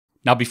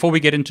Now, before we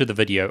get into the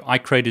video, I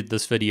created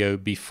this video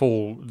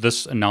before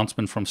this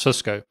announcement from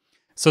Cisco.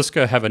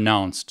 Cisco have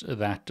announced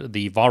that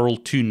the VIRL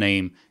 2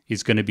 name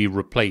is going to be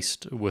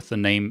replaced with the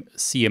name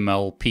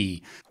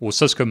CML-P, or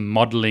Cisco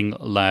Modeling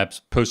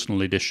Labs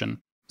Personal Edition.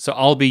 So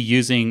I'll be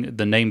using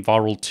the name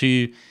VIRL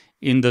 2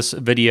 in this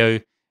video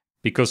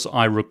because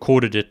I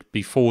recorded it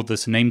before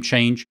this name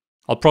change.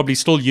 I'll probably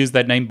still use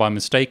that name by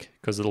mistake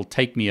because it'll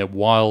take me a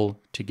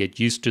while to get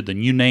used to the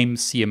new name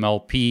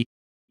CML-P.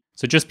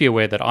 So just be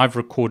aware that I've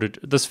recorded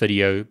this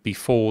video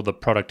before the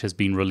product has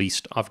been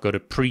released. I've got a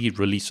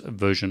pre-release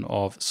version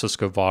of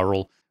Cisco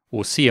VIRL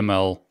or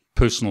CML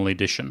Personal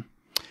Edition.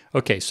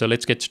 Okay, so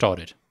let's get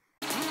started.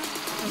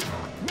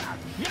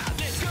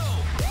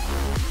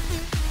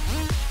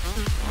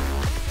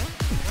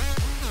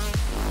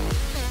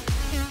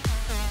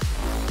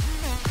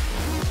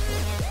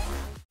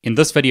 In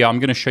this video, I'm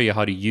going to show you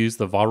how to use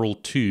the VIRL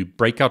 2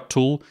 breakout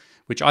tool,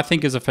 which I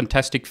think is a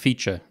fantastic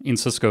feature in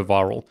Cisco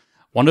VIRL.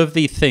 One of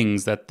the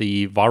things that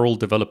the VIRL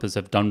developers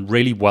have done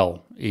really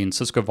well in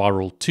Cisco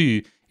VIRL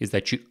 2 is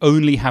that you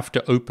only have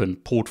to open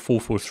port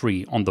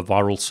 443 on the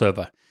VIRL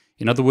server.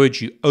 In other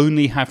words, you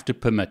only have to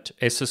permit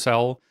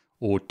SSL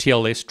or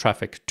TLS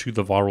traffic to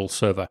the VIRL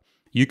server.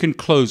 You can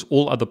close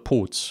all other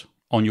ports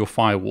on your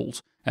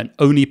firewalls and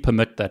only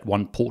permit that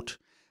one port.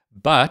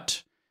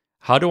 But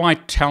how do I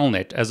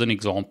telnet, as an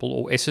example,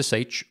 or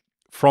SSH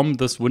from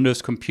this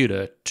Windows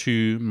computer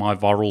to my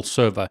VIRL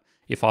server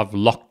if I've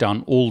locked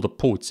down all the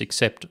ports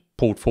except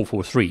port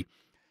 443?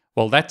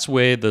 Well, that's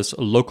where this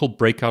local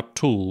breakout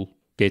tool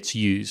gets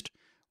used.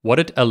 What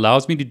it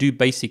allows me to do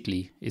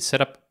basically is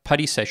set up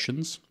PuTTY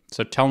sessions,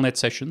 so telnet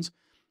sessions,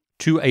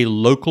 to a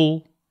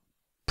local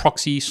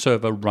proxy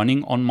server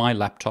running on my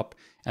laptop,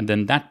 and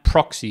then that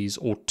proxies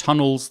or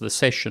tunnels the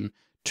session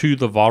to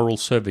the VIRL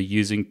server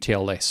using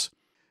TLS.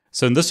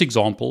 So in this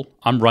example,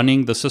 I'm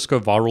running the Cisco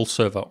VIRL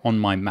server on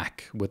my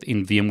Mac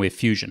within VMware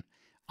Fusion.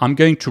 I'm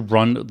going to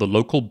run the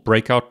local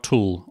breakout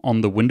tool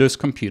on the Windows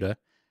computer,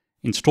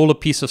 install a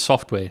piece of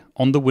software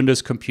on the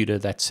Windows computer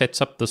that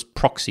sets up this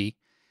proxy,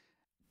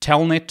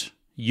 telnet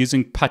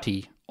using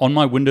PuTTY on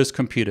my Windows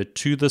computer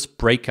to this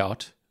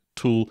breakout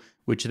tool,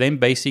 which then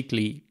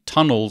basically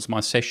tunnels my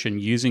session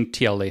using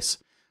TLS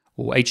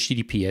or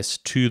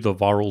HTTPS to the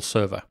VIRL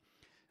server.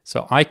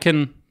 So I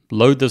can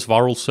load this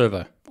VIRL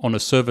server on a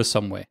server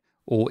somewhere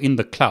or in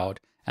the cloud,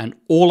 and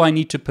all I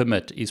need to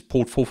permit is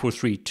port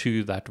 443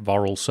 to that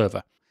VIRL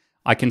server.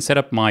 I can set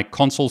up my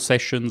console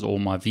sessions or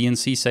my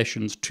VNC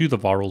sessions to the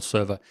VIRL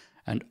server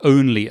and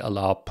only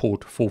allow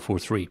port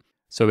 443.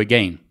 So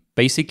again,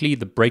 basically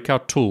the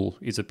breakout tool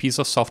is a piece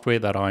of software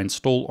that I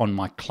install on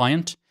my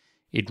client.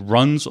 It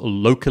runs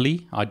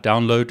locally. I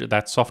download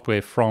that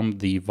software from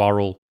the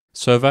VIRL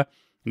server,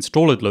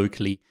 install it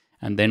locally,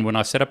 and then when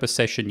I set up a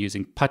session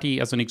using PuTTY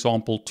as an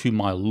example to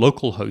my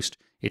local host,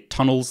 it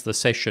tunnels the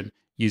session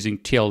using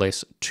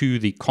TLS to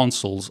the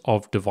consoles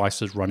of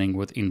devices running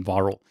within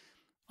VIRL.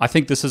 I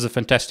think this is a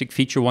fantastic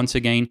feature once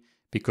again,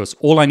 because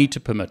all I need to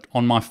permit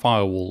on my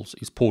firewalls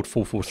is port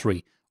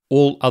 443.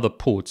 All other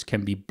ports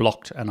can be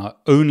blocked, and I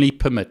only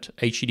permit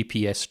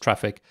HTTPS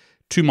traffic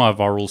to my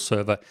VIRL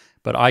server,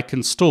 but I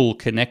can still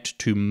connect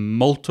to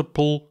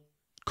multiple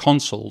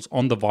consoles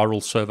on the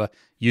VIRL server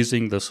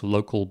using this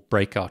local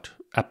breakout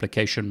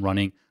application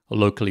running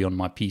locally on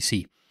my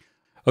PC.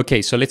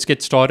 Okay, so let's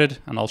get started,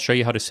 and I'll show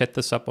you how to set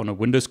this up on a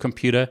Windows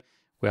computer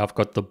where I've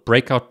got the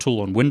breakout tool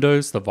on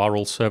Windows, the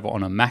VIRL server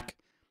on a Mac.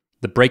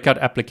 The breakout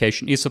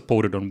application is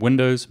supported on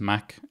Windows,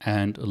 Mac,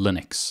 and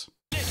Linux.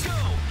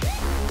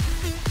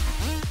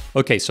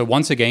 Okay, so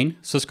once again,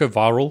 Cisco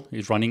VIRL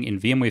is running in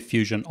VMware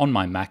Fusion on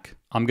my Mac.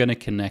 I'm going to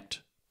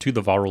connect to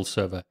the VIRL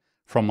server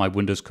from my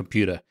Windows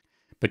computer.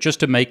 But just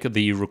to make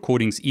the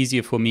recordings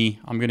easier for me,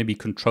 I'm going to be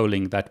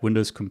controlling that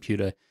Windows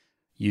computer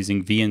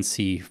using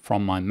VNC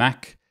from my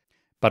Mac.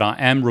 But I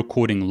am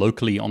recording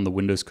locally on the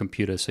Windows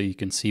computer so you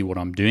can see what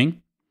I'm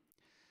doing.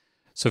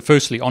 So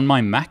firstly, on my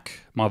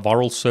Mac, my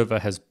VIRL server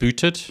has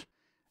booted,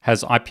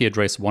 has IP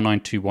address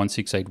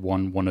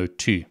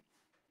 192.168.1.102.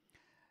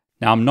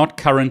 Now, I'm not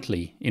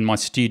currently in my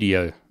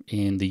studio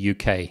in the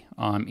UK.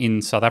 I'm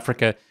in South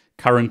Africa,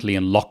 currently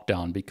in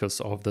lockdown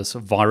because of this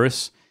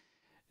virus.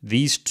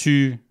 These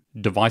two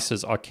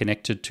devices are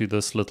connected to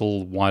this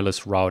little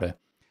wireless router.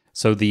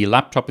 So the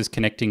laptop is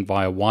connecting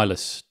via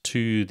wireless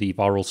to the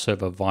VIRL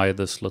server via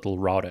this little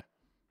router.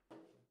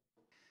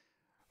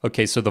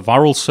 Okay, so the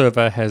VIRL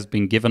server has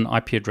been given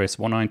IP address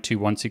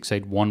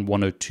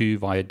 192.168.1.102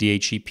 via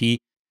DHCP.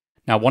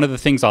 Now, one of the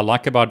things I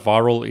like about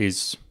VIRL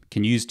is you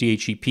can use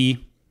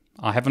DHCP.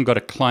 I haven't got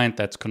a client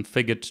that's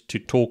configured to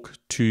talk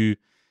to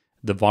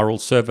the VIRL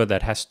server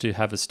that has to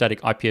have a static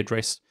IP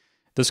address.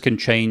 This can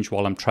change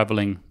while I'm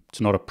traveling.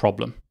 It's not a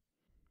problem.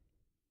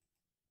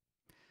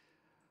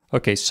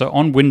 Okay, so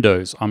on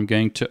Windows, I'm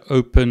going to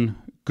open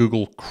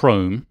Google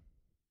Chrome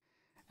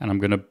and I'm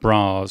going to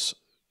browse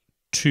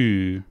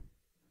to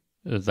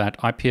that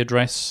IP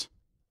address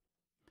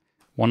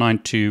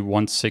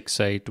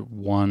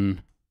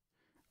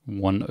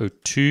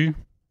 192.168.1.102.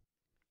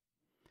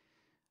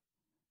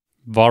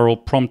 VIRL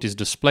prompt is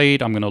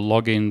displayed. I'm going to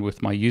log in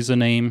with my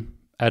username,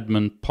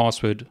 admin,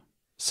 password,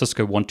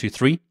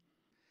 Cisco123.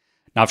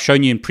 Now, I've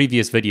shown you in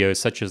previous videos,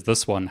 such as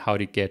this one, how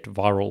to get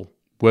VIRL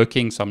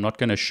working, so I'm not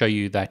going to show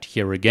you that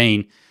here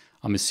again.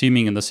 I'm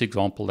assuming in this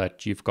example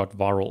that you've got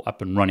VIRL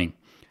up and running.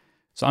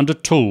 So under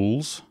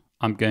Tools,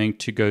 I'm going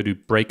to go to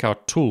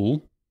Breakout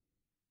Tool,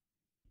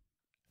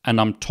 and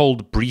I'm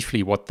told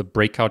briefly what the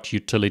Breakout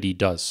utility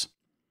does.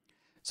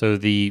 So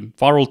the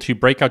VIRL2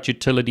 Breakout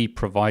utility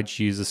provides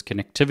users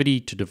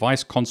connectivity to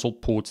device console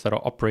ports that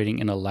are operating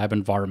in a lab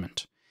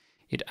environment.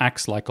 It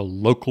acts like a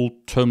local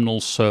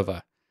terminal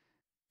server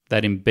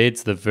that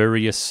embeds the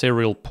various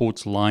serial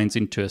ports lines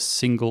into a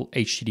single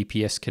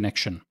HTTPS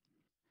connection.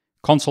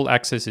 Console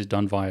access is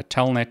done via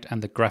telnet,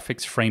 and the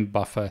graphics frame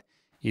buffer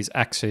is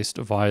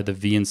accessed via the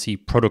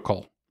VNC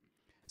protocol.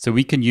 So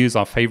we can use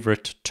our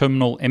favorite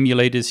terminal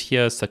emulators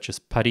here, such as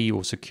PuTTY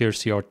or Secure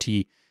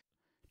CRT,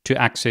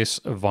 to access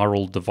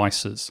VIRL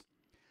devices.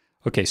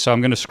 Okay, so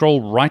I'm going to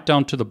scroll right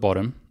down to the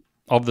bottom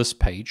of this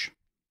page,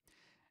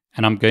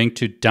 and I'm going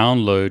to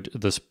download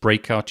this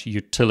Breakout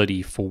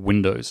utility for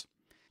Windows.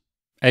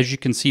 As you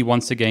can see,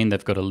 once again,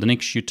 they've got a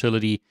Linux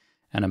utility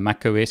and a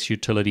macOS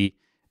utility,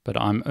 but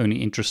I'm only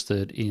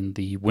interested in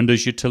the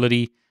Windows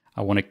utility.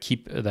 I want to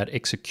keep that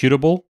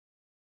executable.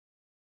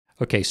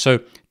 Okay, so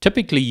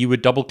typically you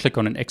would double click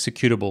on an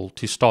executable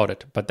to start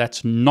it, but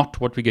that's not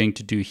what we're going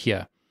to do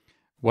here.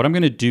 What I'm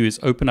going to do is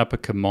open up a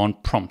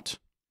command prompt.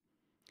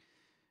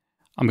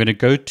 I'm going to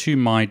go to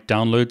my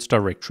downloads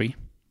directory.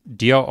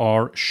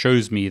 dir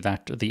shows me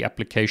that the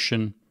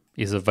application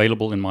is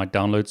available in my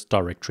downloads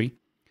directory.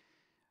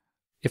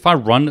 If I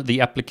run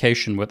the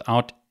application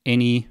without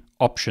any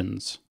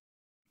options,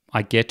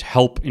 I get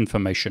help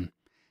information,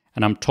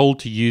 and I'm told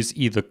to use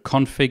either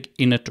config,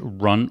 init,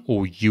 run,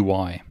 or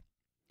UI.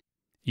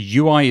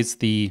 UI is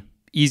the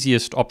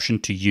easiest option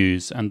to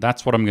use, and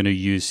that's what I'm going to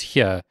use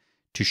here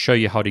to show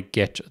you how to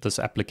get this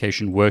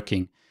application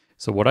working.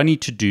 So what I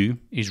need to do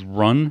is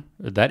run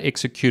that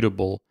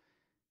executable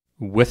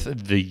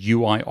with the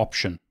UI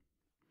option.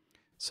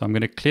 So I'm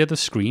going to clear the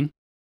screen,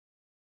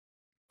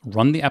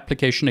 run the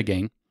application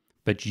again,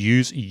 but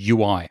use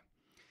UI.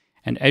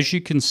 And as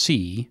you can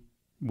see,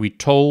 we're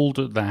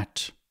told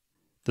that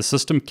the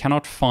system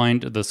cannot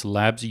find this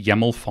labs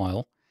YAML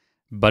file,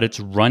 but it's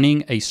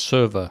running a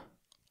server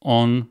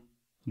on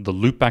the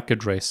loopback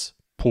address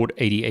port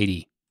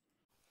 8080.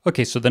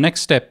 Okay, so the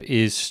next step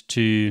is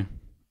to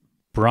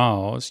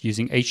browse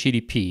using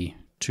HTTP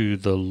to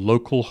the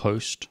local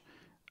host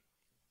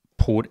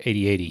port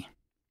 8080.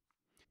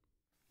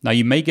 Now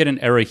you may get an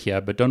error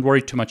here, but don't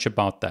worry too much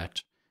about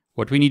that.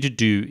 What we need to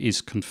do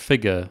is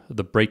configure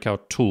the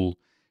Breakout tool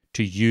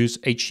to use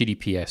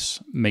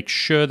HTTPS. Make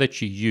sure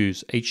that you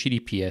use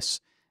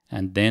HTTPS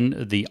and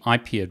then the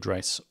IP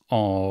address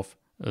of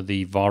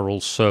the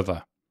VIRL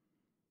server.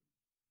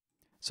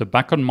 So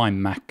back on my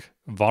Mac,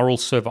 VIRL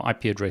server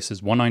IP address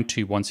is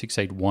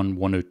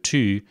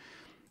 192.168.1.102.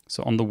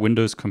 So on the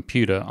Windows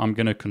computer, I'm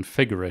going to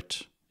configure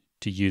it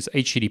to use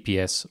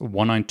HTTPS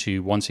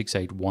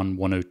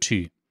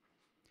 192.168.1.102.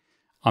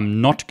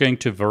 I'm not going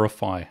to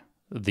verify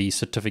the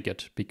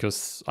certificate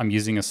because I'm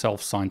using a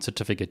self-signed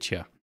certificate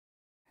here.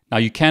 Now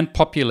you can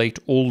populate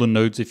all the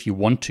nodes if you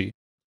want to.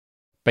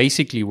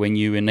 Basically, when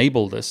you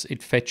enable this,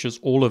 it fetches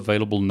all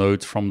available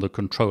nodes from the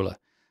controller.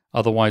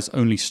 Otherwise,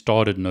 only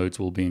started nodes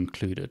will be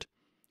included.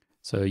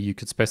 So you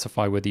could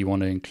specify whether you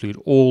want to include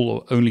all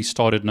or only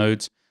started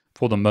nodes.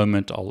 For the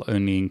moment, I'll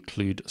only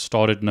include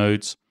started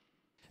nodes.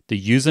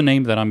 The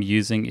username that I'm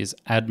using is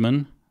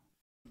admin.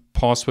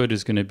 Password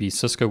is going to be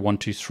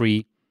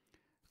Cisco123.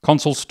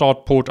 Console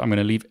start port, I'm going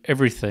to leave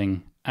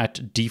everything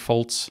at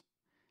defaults,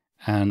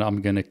 and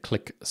I'm going to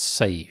click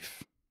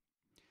Save.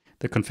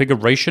 The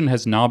configuration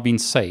has now been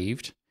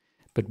saved,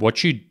 but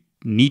what you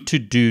need to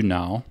do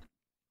now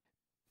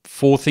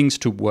for things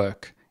to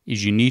work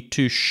is you need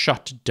to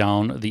shut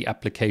down the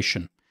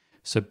application.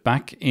 So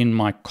back in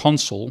my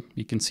console,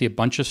 you can see a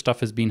bunch of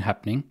stuff has been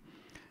happening.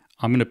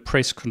 I'm going to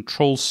press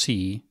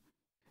Control-C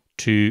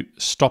to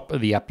stop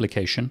the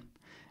application,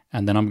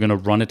 and then I'm going to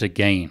run it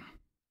again.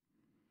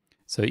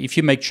 So if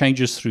you make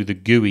changes through the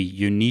GUI,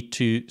 you need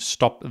to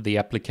stop the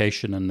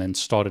application and then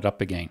start it up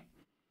again.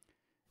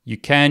 You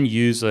can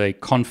use a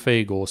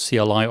config or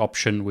CLI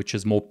option, which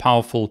is more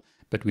powerful,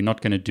 but we're not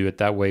going to do it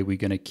that way. We're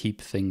going to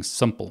keep things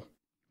simple.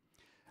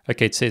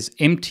 Okay, it says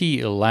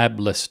empty lab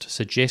list,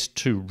 suggest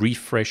to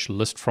refresh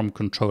list from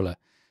controller.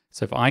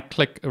 So if I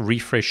click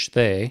refresh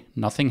there,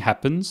 nothing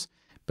happens,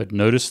 but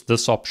notice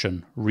this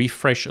option,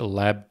 refresh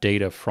lab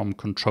data from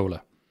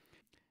controller.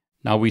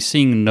 Now we're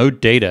seeing no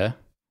data,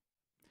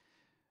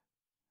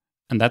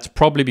 and that's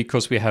probably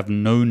because we have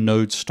no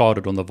nodes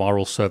started on the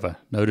VIRL server.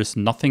 Notice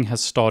nothing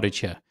has started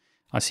here.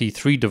 I see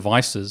 3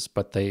 devices,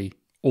 but they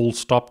all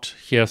stopped.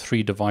 Here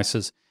 3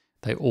 devices,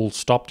 they all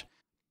stopped.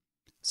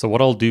 So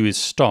what I'll do is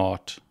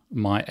start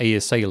my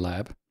ASA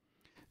lab.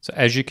 So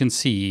as you can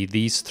see,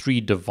 these 3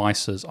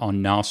 devices are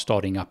now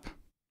starting up.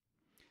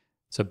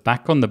 So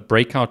back on the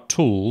Breakout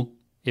tool,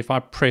 if I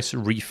press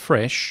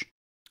refresh,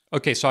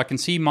 okay, so I can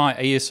see my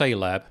ASA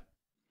lab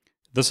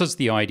This is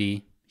the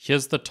ID.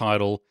 Here's the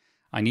title.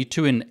 I need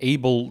to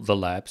enable the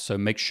lab, so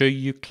make sure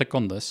you click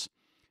on this,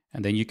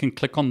 and then you can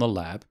click on the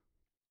lab.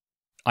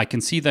 I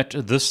can see that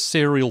this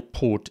serial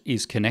port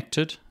is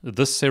connected,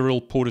 this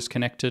serial port is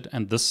connected,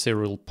 and this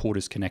serial port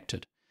is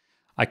connected.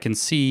 I can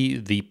see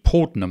the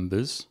port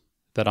numbers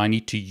that I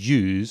need to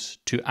use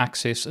to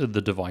access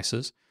the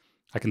devices.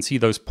 I can see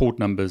those port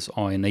numbers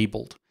are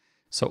enabled.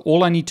 So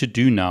all I need to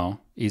do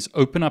now is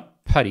open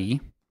up PuTTY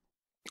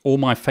or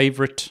my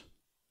favorite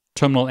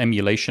terminal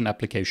emulation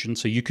application.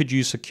 So you could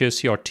use Secure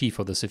CRT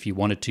for this if you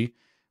wanted to,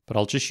 but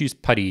I'll just use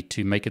PuTTY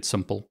to make it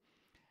simple.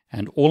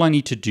 And all I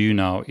need to do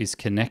now is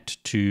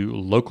connect to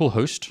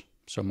localhost,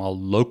 so my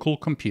local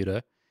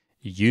computer,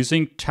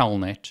 using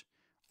telnet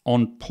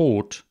on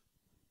port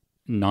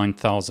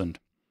 9000.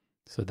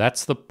 So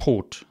that's the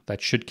port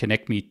that should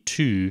connect me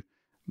to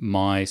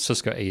my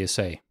Cisco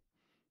ASA.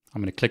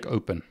 I'm going to click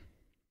open.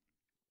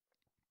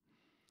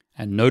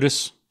 And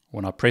notice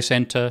when I press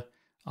enter,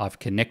 I've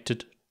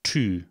connected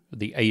to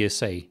the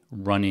ASA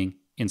running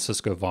in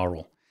Cisco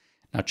VIRL.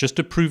 Now, just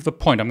to prove the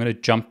point, I'm going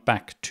to jump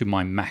back to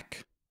my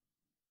Mac.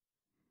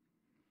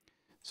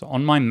 So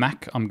on my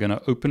Mac, I'm going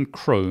to open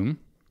Chrome.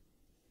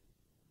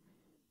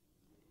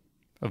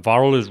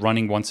 VIRL is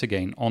running once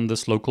again on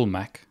this local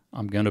Mac.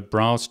 I'm going to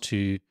browse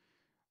to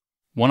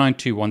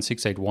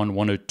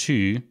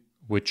 192.168.1.102,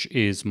 which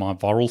is my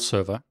VIRL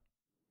server.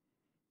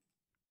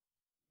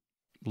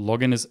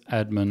 Login as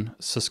admin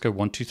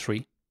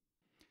Cisco123.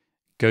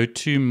 Go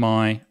to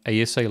my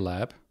ASA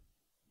lab.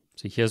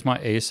 So here's my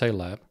ASA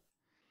lab.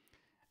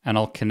 And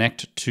I'll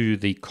connect to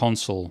the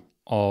console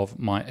of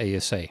my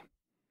ASA.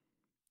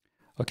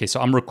 Okay,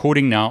 so I'm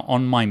recording now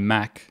on my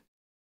Mac.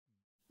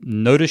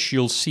 Notice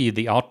you'll see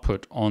the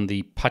output on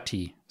the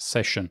PuTTY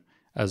session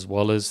as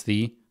well as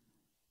the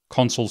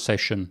console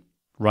session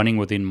running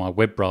within my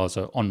web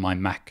browser on my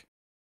Mac.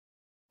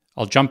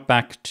 I'll jump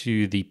back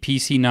to the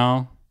PC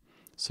now.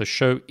 So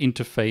show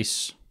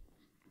interface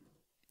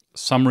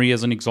summary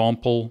as an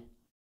example.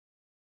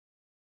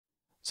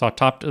 So I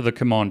typed the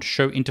command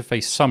show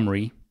interface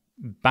summary.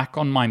 Back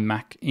on my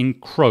Mac in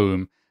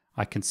Chrome,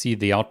 I can see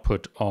the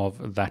output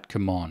of that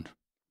command.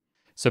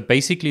 So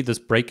basically this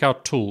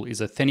breakout tool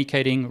is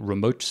authenticating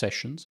remote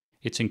sessions,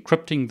 it's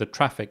encrypting the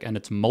traffic, and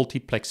it's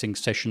multiplexing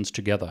sessions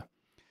together.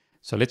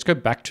 So let's go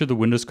back to the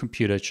Windows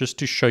computer just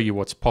to show you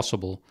what's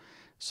possible.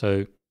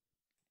 So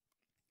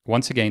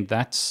once again,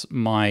 that's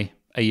my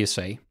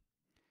ASA.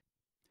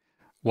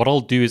 What I'll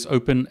do is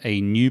open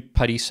a new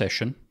PuTTY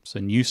session, so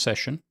new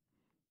session,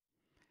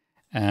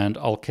 and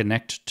I'll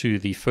connect to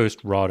the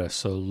first router.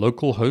 So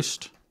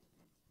localhost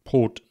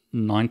port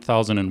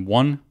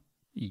 9001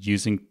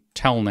 using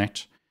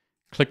telnet.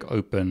 Click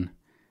open,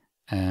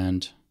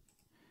 and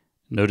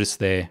notice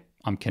there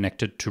I'm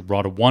connected to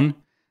router 1.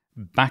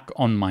 Back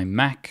on my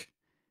Mac,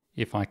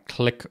 if I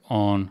click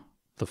on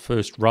the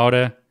first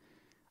router,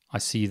 I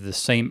see the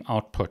same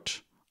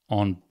output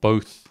on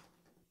both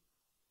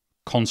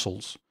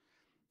consoles.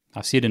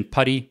 I see it in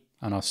PuTTY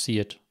and I see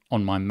it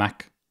on my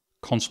Mac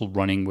console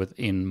running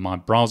within my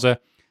browser.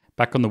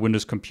 Back on the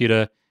Windows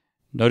computer,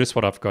 notice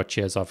what I've got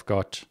here is I've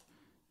got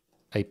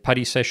a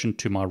PuTTY session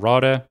to my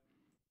router,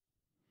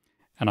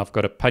 and I've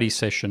got a PuTTY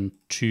session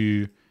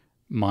to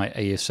my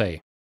ASA.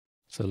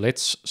 So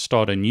let's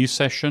start a new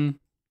session.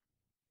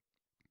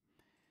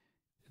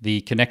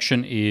 The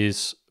connection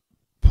is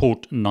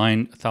port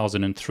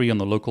 9003 on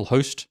the local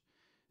host.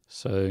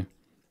 So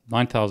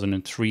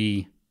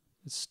 9003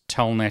 is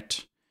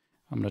telnet.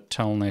 I'm going to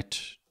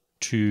telnet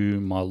to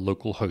my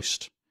local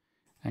host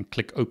and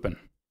click open.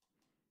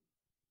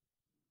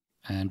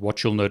 And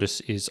what you'll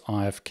notice is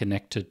I've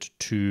connected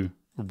to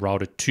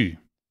router 2.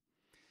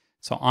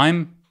 So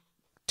I'm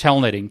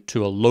telnetting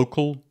to a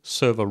local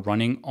server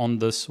running on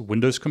this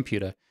Windows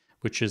computer,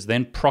 which is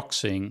then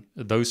proxying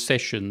those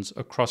sessions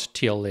across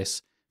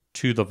TLS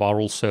to the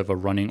VIRL server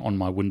running on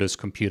my Windows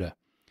computer.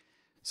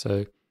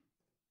 So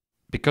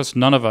because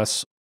none of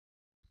us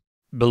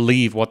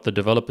believe what the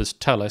developers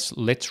tell us,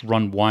 let's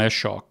run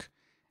Wireshark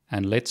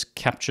and let's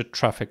capture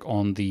traffic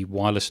on the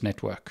wireless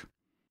network.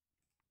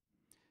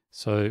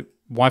 So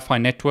Wi-Fi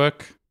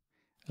network,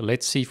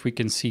 let's see if we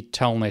can see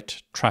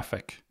telnet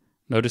traffic.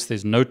 Notice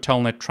there's no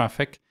telnet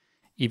traffic,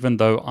 even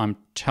though I'm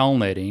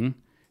telnetting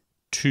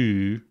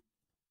to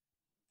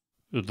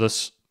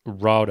this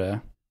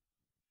router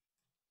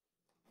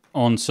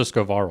on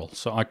Cisco VIRL.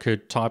 So I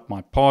could type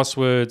my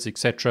passwords,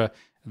 etc.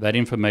 That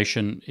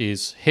information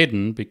is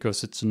hidden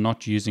because it's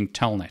not using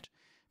telnet.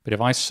 But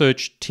if I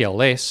search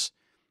TLS,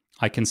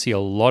 I can see a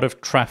lot of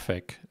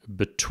traffic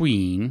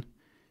between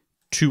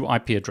two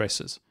IP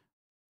addresses,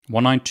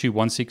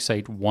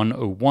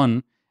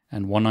 192.168.101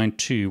 and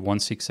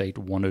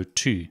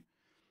 192.168.102.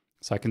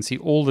 So I can see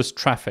all this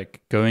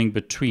traffic going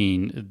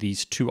between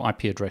these two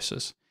IP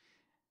addresses.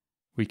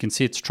 We can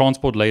see it's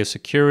transport layer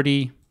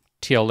security,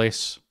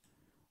 TLS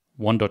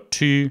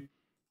 1.2.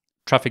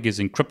 Traffic is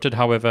encrypted,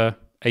 however,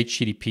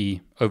 HTTP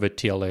over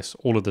TLS,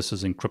 all of this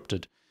is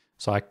encrypted.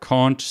 So I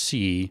can't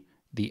see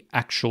the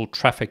actual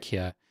traffic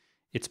here.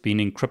 It's been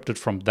encrypted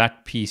from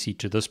that PC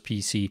to this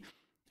PC,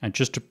 And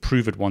just to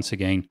prove it once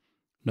again,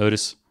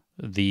 notice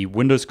the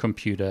Windows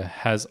computer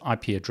has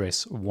IP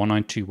address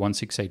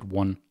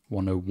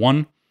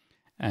 192.168.1.101.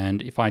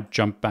 And if I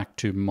jump back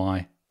to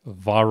my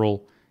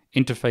VIRL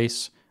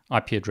interface,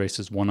 IP address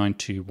is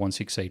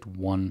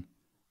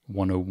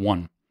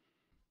 192.168.1.101.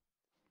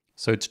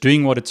 So it's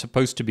doing what it's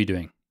supposed to be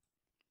doing.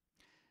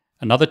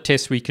 Another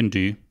test we can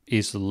do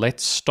is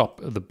let's stop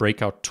the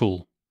breakout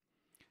tool.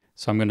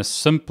 So I'm going to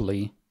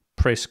simply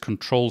press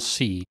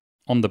Control-C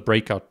on the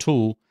breakout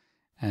tool,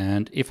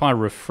 and if I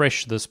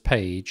refresh this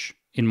page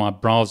in my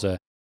browser,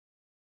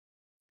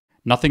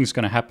 nothing's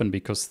going to happen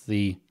because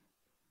the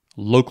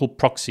local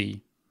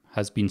proxy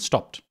has been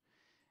stopped.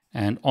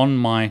 And on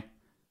my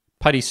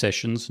PuTTY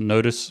sessions,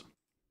 notice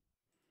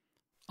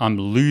I'm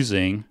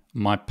losing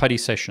my PuTTY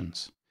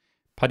sessions.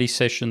 PuTTY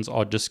sessions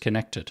are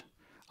disconnected.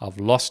 I've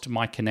lost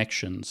my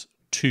connections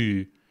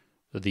to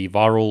the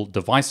VIRL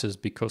devices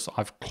because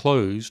I've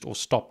closed or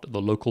stopped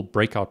the local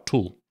breakout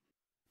tool.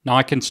 Now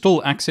I can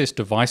still access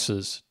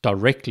devices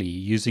directly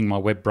using my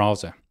web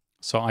browser.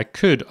 So I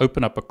could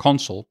open up a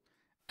console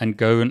and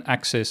go and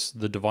access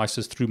the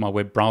devices through my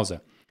web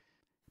browser.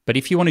 But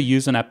if you want to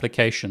use an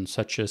application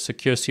such as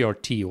Secure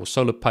CRT or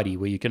Solar PuTTY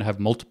where you can have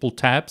multiple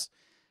tabs,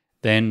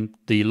 then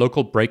the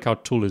local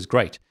breakout tool is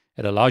great.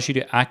 It allows you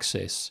to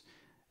access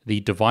the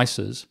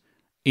devices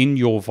in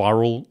your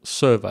VIRL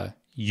server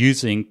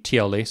using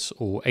TLS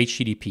or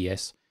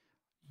HTTPS,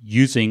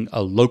 using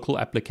a local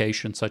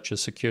application such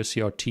as Secure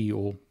CRT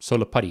or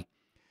Solar PuTTY.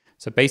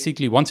 So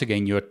basically, once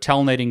again, you're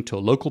telnetting to a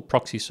local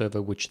proxy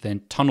server, which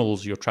then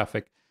tunnels your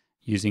traffic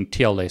using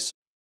TLS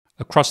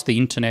across the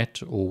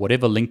internet or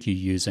whatever link you're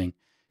using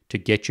to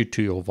get you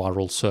to your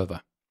VIRL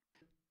server.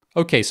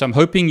 Okay, so I'm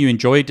hoping you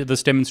enjoyed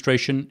this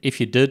demonstration. If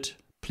you did,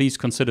 please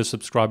consider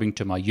subscribing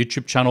to my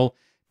YouTube channel.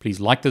 Please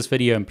like this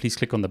video and please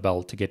click on the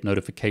bell to get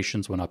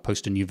notifications when I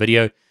post a new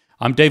video.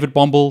 I'm David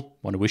Bombal. I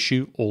want to wish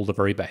you all the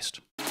very best.